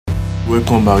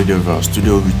Welcome back, viewers. Today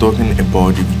we'll be talking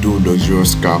about the Davido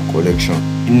luxurious car collection.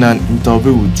 In an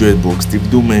interview with Dreadbox,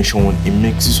 Davido mentioned he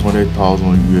makes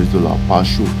 $600,000 per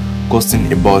show, costing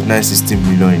about 960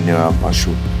 million naira per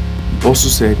show. He also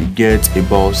said he gets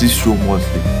about 6 shows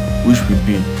monthly, which will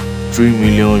be $3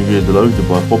 million, which is about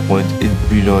 4.8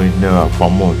 billion naira per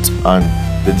month, and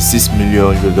 $36 million,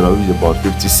 which is about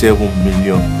 57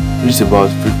 million, which is about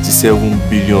 57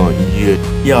 billion a year.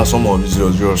 Here are some of his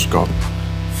luxurious cars.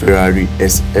 Ferrari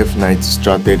SF90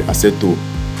 started Assetto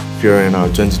Fiorina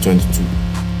 2022.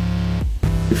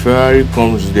 The Ferrari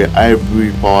comes with the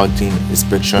hybrid powertrain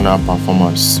exceptional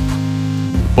performance.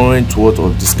 The current worth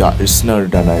of this car is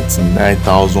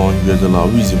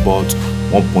 $999,000, which is about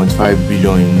 1.5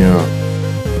 billion in naira.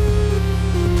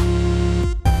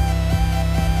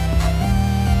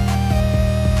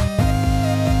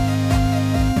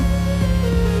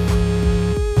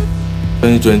 The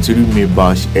 2023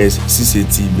 Maybach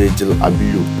S680 Virgil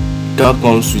Abloh. The car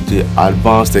comes with the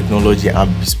advanced technology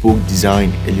and bespoke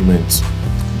design elements.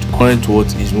 The current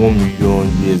worth is $1 million,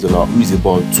 which is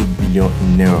about 2 billion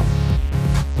in naira.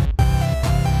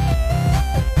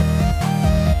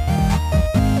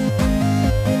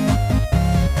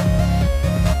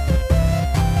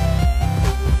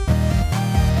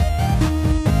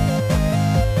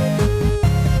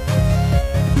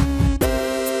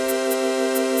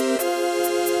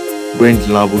 Brand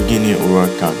Lamborghini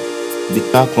Huracan. The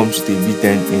car comes with a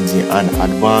V10 engine and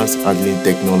advanced handling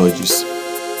technologies.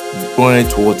 The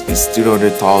current worth is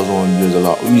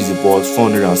 $300,000, which is about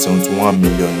 471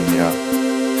 million in naira.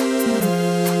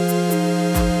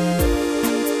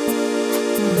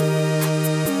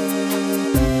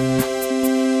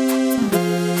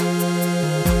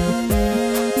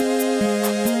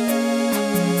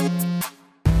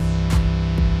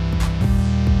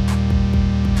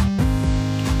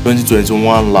 The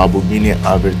 2021 Lamborghini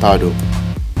Aventador.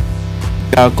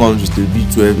 The car comes with a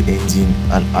V12 engine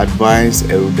and advanced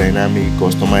aerodynamic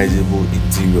customizable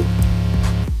interior.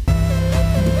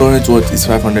 The current worth is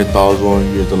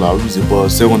 $500,000, which is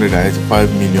about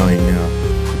 785 million in naira.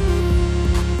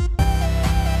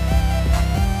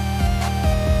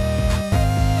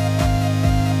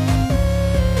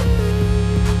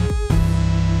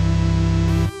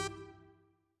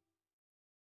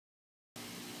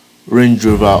 Range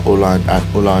Rover Holland and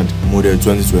Holland model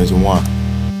 2021.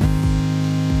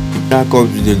 The car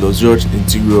comes with a luxurious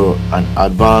interior and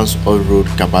advanced off-road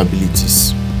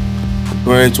capabilities. The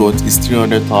current worth is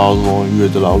 $300,000, which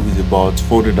is about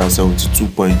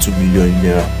 472.2 million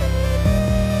naira.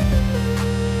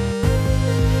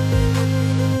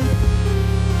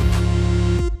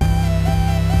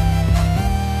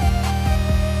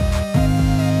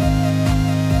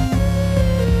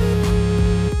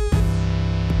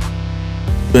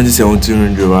 The 2017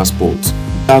 Range Rover Sport. The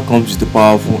car comes with a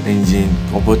powerful engine,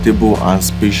 comfortable and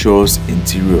spacious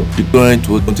interior. The current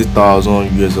worth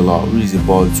 $20,000, which is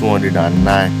about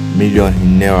 209 million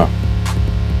in naira.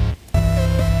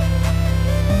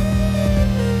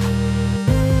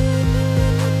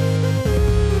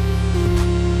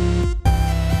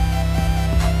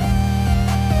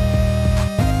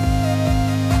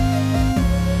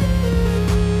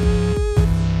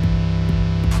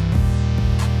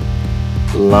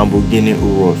 Lamborghini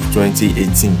Urus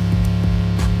 2018.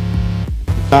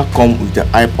 The car comes with the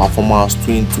high performance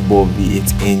twin turbo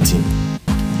V8 engine.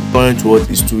 The current worth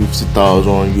is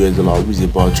 $250,000, which is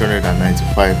about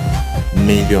 395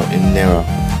 million in naira.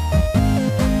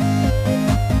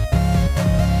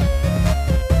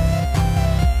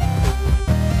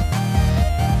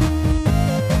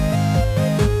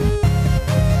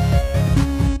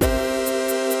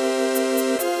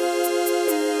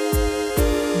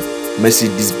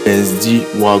 Mercedes-Benz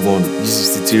G-Wagon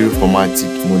G63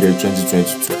 Formatic model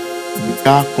 2022. The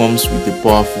car comes with a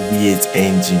powerful V8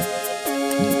 engine.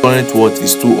 The current worth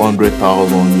is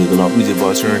 $200,000, which is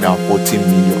about 340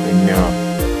 million in naira.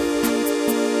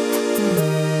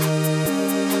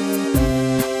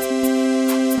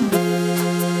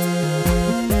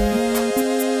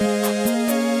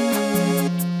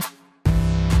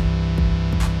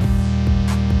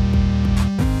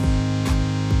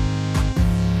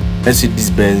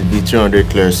 Mercedes-Benz B300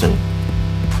 Classen.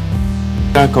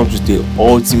 The car comes with the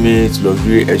ultimate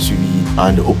luxury SUV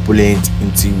and opulent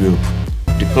interior.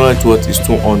 The current worth is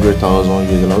 $200,000,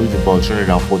 which is about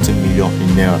 340 million in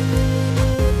naira.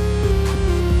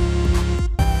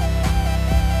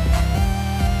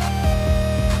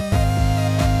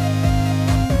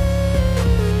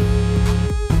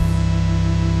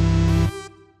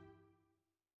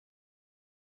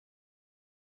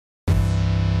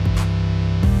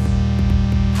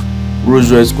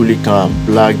 Rolls-Royce Kulikan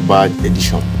Black Badge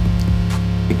Edition.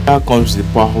 The car comes with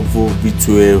a powerful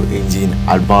V12 engine,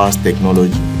 advanced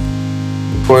technology.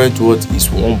 The current worth is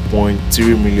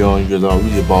 1.3 million euros,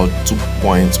 which is about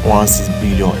 2.16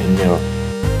 billion in naira.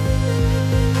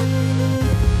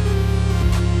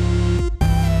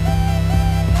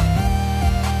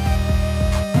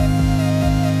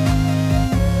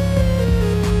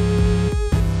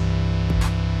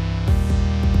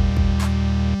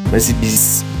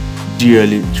 Mercedes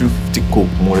GLE 350 Coupe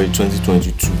model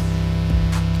 2022.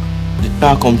 The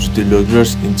car comes with a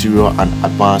luxurious interior and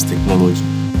advanced technology.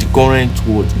 The current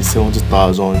worth is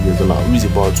 70,000 $70,000, which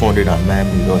is about 209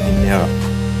 million in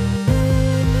naira.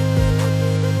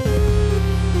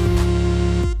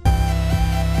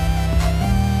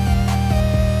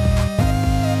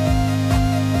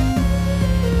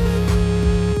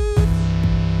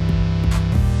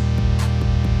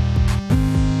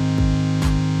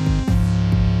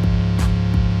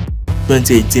 The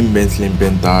 2018 Bentley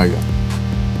Bentayga.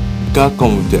 The car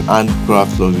comes with the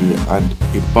handcraft luxury and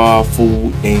a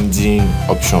powerful engine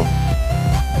option.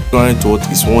 The current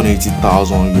worth is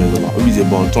 180,000 $180,000, which is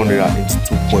about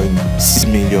 282.6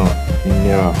 million in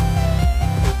naira.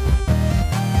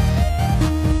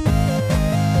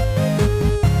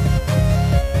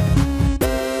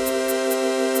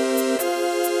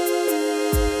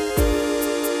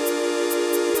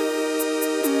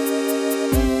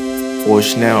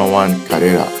 Porsche 911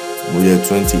 Carrera model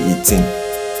 2018.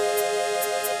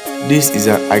 This is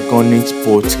an iconic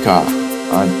sports car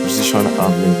and precision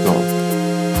handling car.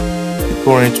 The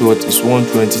current worth is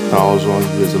 120,000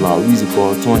 $120,000, which is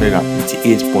about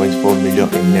 288.4 million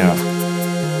in naira.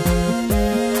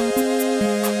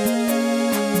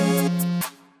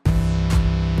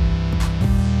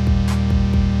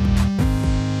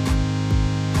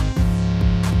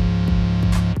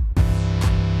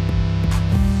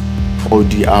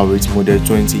 Audi A8 model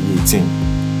 2018.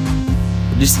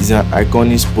 This is an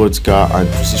iconic sports car and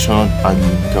precision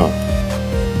handling car.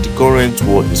 The current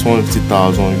worth is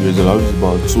 150,000 $150,000, which is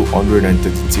about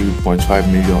 233.5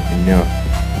 million in naira.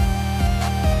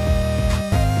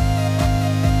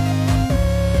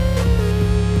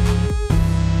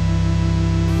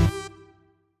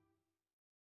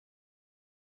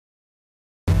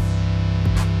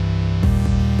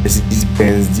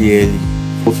 Mercedes-Benz GLE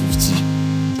 450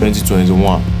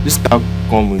 2021. This car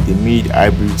comes with a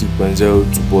mid-hybrid 2.0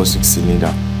 turbo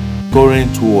 6-cylinder.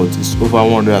 Current worth is over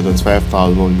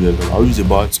 125,000 $125,000, which is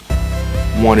about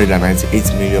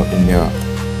 198 million in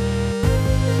naira.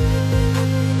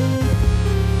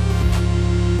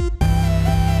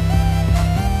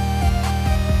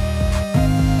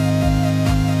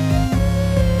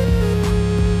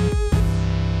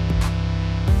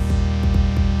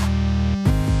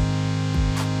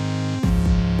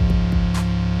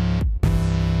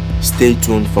 Stay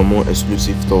tuned for more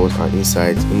exclusive thoughts and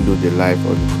insights into the life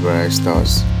of the Garage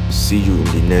stars. See you in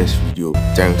the next video.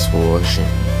 Thanks for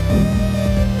watching.